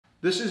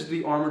This is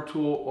the Armor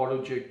Tool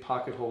Auto-Jig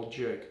pocket hole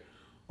jig.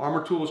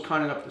 Armor Tool was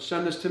kind enough to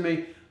send this to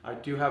me. I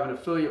do have an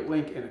affiliate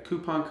link and a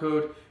coupon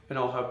code, and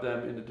I'll have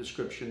them in the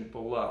description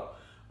below.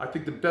 I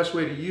think the best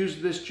way to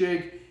use this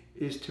jig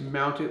is to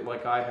mount it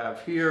like I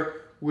have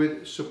here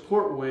with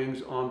support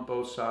wings on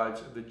both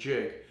sides of the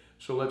jig.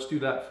 So let's do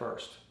that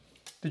first.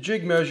 The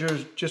jig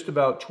measures just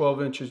about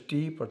 12 inches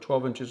deep or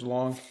 12 inches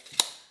long.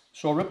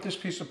 So I'll rip this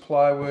piece of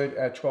plywood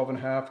at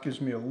 12.5, gives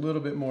me a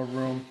little bit more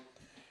room.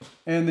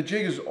 And the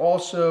jig is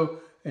also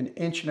 1.5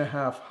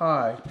 inches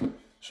high,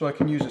 so I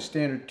can use a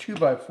standard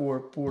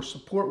 2x4 for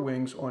support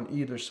wings on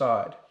either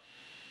side.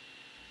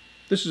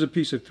 This is a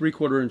piece of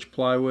 3/4 inch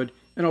plywood,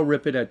 and I'll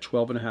rip it at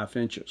 12.5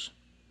 inches.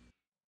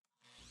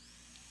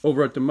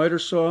 Over at the miter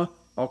saw,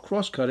 I'll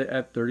cross cut it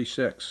at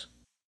 36.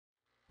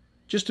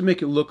 Just to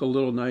make it look a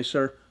little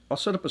nicer, I'll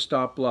set up a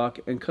stop block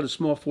and cut a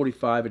small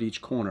 45 at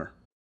each corner.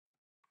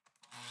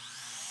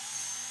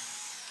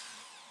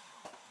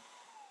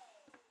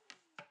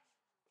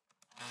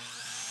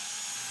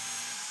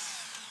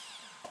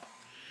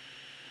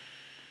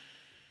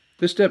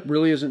 This step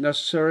really isn't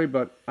necessary,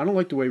 but I don't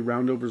like the way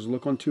roundovers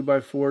look on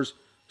 2x4s,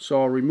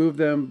 so I'll remove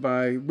them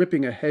by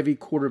ripping a heavy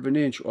 1/4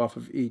 inch off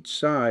of each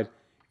side,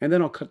 and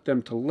then I'll cut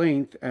them to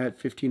length at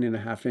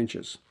 15.5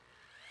 inches.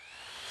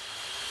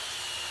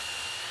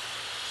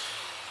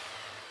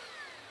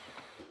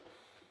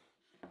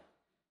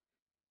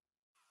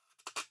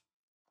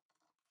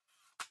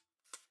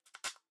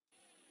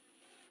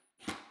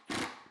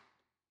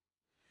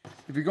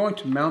 If you're going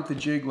to mount the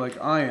jig like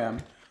I am,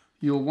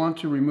 you'll want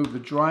to remove the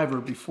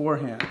driver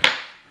beforehand.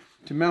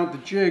 To mount the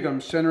jig,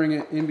 I'm centering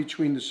it in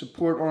between the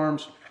support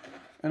arms,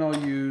 and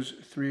I'll use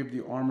 3 of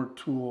the Armor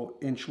Tool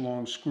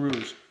inch-long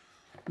screws.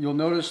 You'll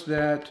notice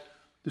that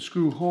the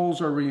screw holes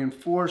are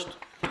reinforced,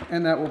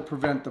 and that will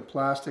prevent the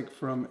plastic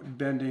from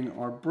bending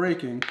or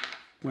breaking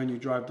when you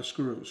drive the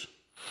screws.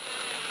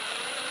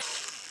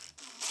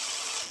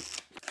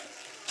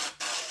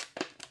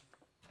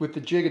 With the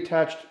jig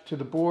attached to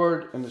the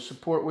board and the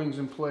support wings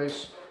in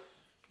place,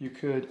 you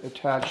could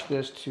attach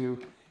this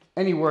to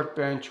any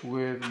workbench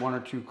with 1 or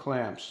 2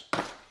 clamps.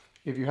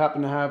 If you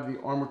happen to have the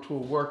Armor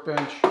Tool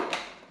workbench,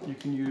 you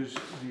can use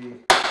the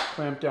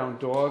clamp down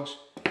dogs.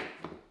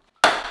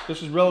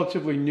 This is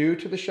relatively new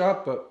to the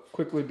shop, but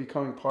quickly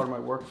becoming part of my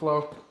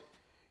workflow.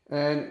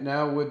 And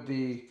now with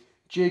the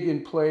jig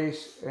in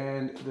place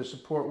and the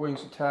support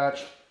wings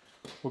attached,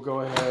 we'll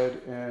go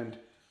ahead and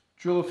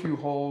drill a few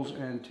holes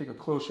and take a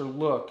closer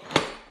look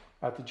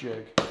at the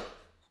jig.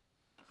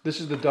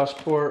 This is the dust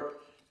port,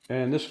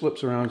 and this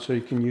flips around so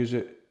you can use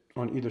it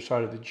on either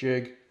side of the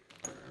jig.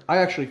 I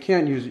actually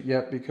can't use it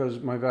yet because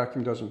my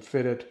vacuum doesn't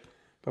fit it,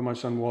 but my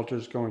son Walter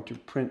is going to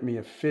print me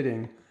a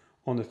fitting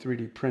on the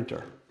 3D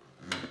printer.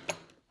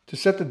 To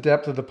set the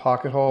depth of the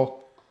pocket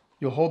hole,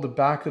 you'll hold the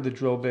back of the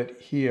drill bit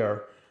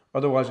here,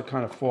 otherwise it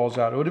kind of falls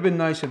out. It would have been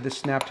nice if this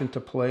snapped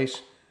into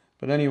place,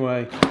 but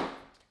anyway,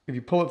 if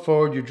you pull it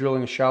forward, you're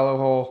drilling a shallow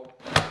hole.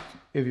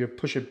 If you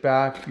push it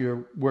back,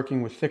 you're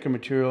working with thicker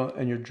material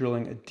and you're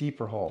drilling a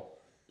deeper hole.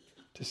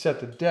 To set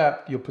the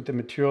depth, you'll put the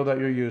material that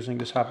you're using.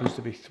 This happens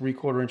to be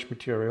 3/4 inch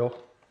material.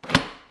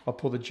 I'll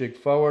pull the jig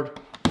forward,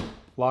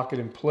 lock it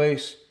in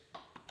place,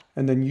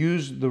 and then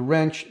use the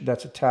wrench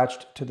that's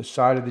attached to the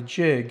side of the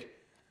jig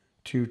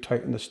to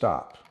tighten the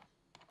stop.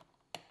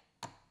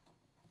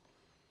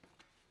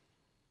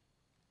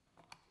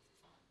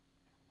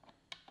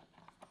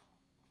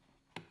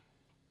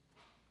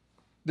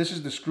 This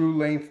is the screw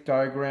length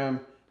diagram,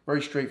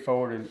 very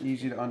straightforward and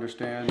easy to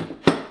understand.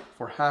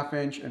 For 1/2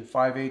 inch and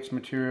 5/8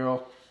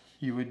 material,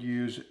 you would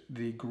use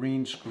the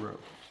green screw.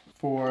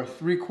 For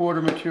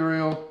 3/4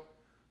 material,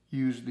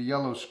 use the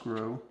yellow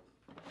screw.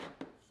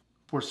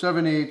 For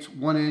 7/8,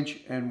 1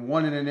 inch, and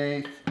 1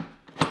 1/8,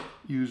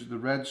 use the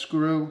red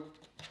screw.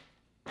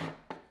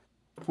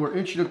 For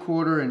 1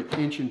 1/4 and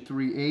 1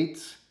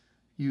 3/8,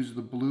 use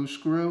the blue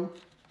screw.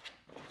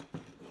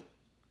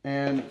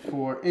 And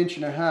for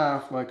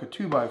 1.5 inches, like a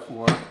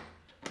 2x4,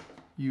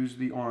 use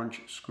the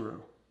orange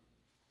screw.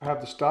 I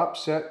have the stop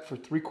set for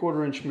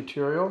 3/4 inch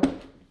material.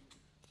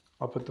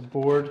 I'll put the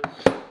board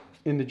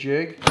in the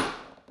jig,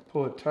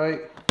 pull it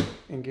tight,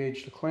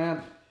 engage the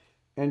clamp,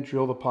 and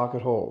drill the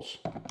pocket holes.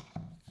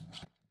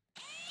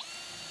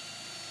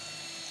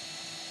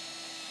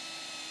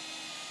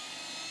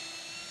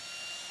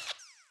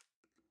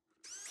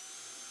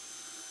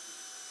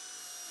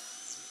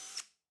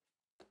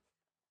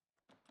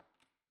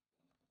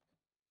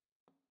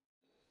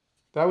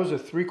 That was a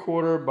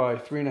 3/4 by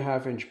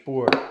 3.5 inch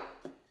board,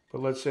 but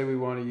let's say we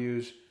want to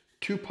use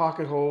 2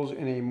 pocket holes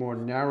in a more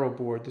narrow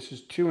board. This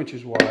is 2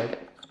 inches wide.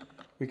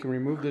 We can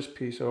remove this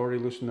piece. I already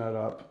loosened that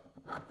up.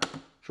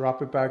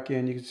 Drop it back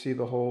in. You can see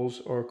the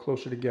holes are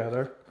closer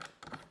together.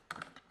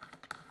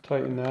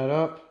 Tighten that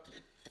up.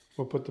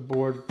 We'll put the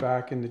board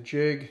back in the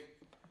jig.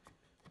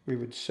 We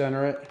would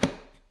center it,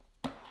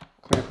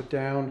 clamp it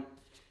down,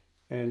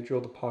 and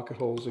drill the pocket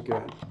holes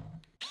again.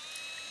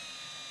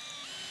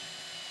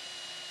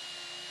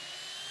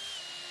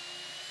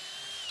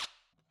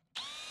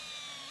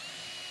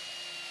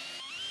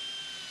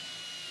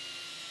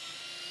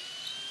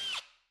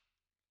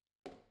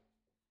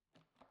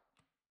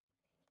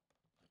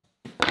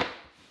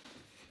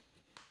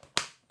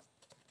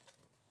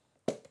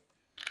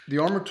 The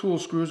Armor Tool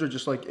screws are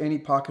just like any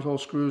pocket hole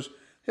screws.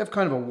 They have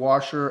kind of a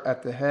washer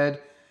at the head.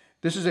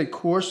 This is a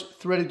coarse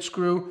threaded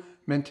screw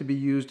meant to be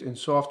used in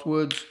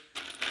softwoods.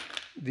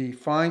 The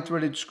fine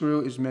threaded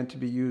screw is meant to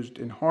be used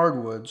in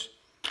hardwoods.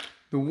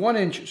 The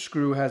 1-inch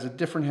screw has a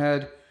different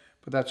head,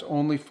 but that's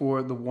only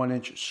for the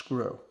 1-inch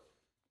screw.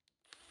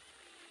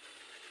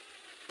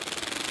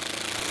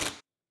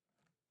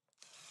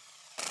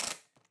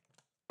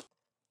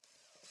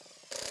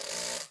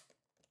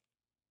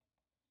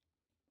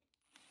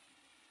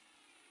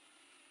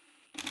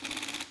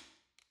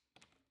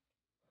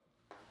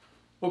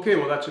 Okay,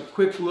 well that's a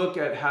quick look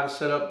at how to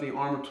set up the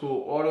Armor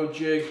Tool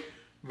Auto-Jig.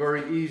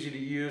 Very easy to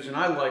use, and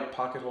I like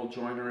pocket hole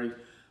joinery.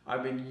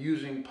 I've been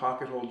using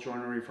pocket hole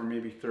joinery for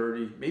maybe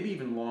 30, maybe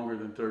even longer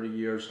than 30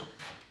 years.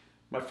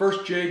 My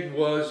first jig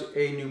was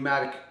a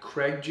pneumatic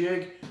Kreg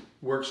jig.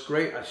 Works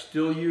great, I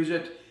still use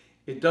it.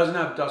 It doesn't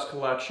have dust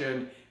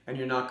collection, and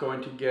you're not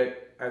going to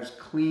get as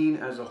clean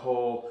as a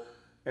hole,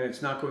 and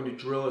it's not going to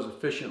drill as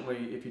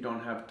efficiently if you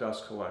don't have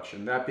dust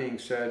collection. That being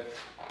said,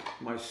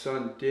 my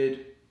son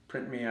did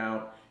print me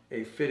out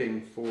a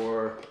fitting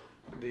for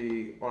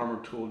the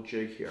Armor Tool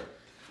jig here.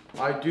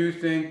 I do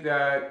think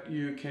that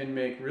you can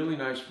make really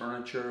nice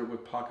furniture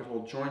with pocket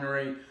hole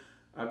joinery.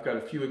 I've got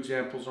a few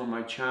examples on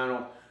my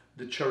channel.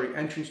 The cherry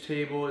entrance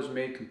table is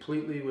made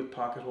completely with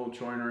pocket hole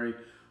joinery.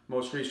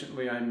 Most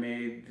recently I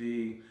made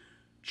the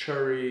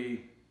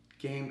cherry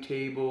game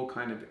table,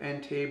 kind of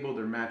end table.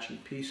 They're matching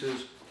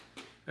pieces.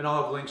 And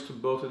I'll have links to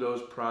both of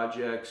those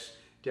projects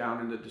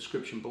down in the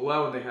description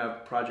below, and they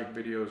have project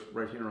videos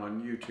right here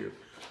on YouTube.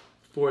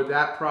 For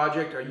that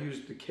project, I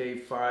used the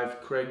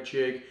K5 Kreg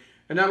jig,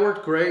 and that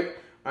worked great.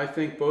 I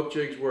think both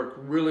jigs work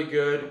really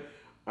good.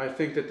 I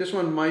think that this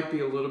one might be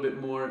a little bit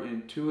more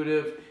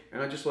intuitive,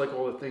 and I just like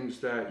all the things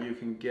that you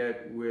can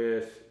get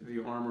with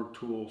the Armor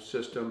Tool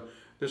system.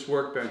 This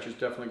workbench is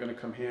definitely going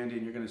to come handy,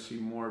 and you're going to see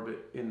more of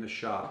it in the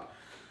shop.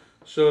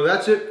 So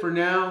that's it for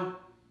now.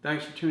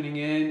 Thanks for tuning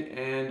in,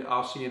 and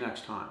I'll see you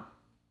next time.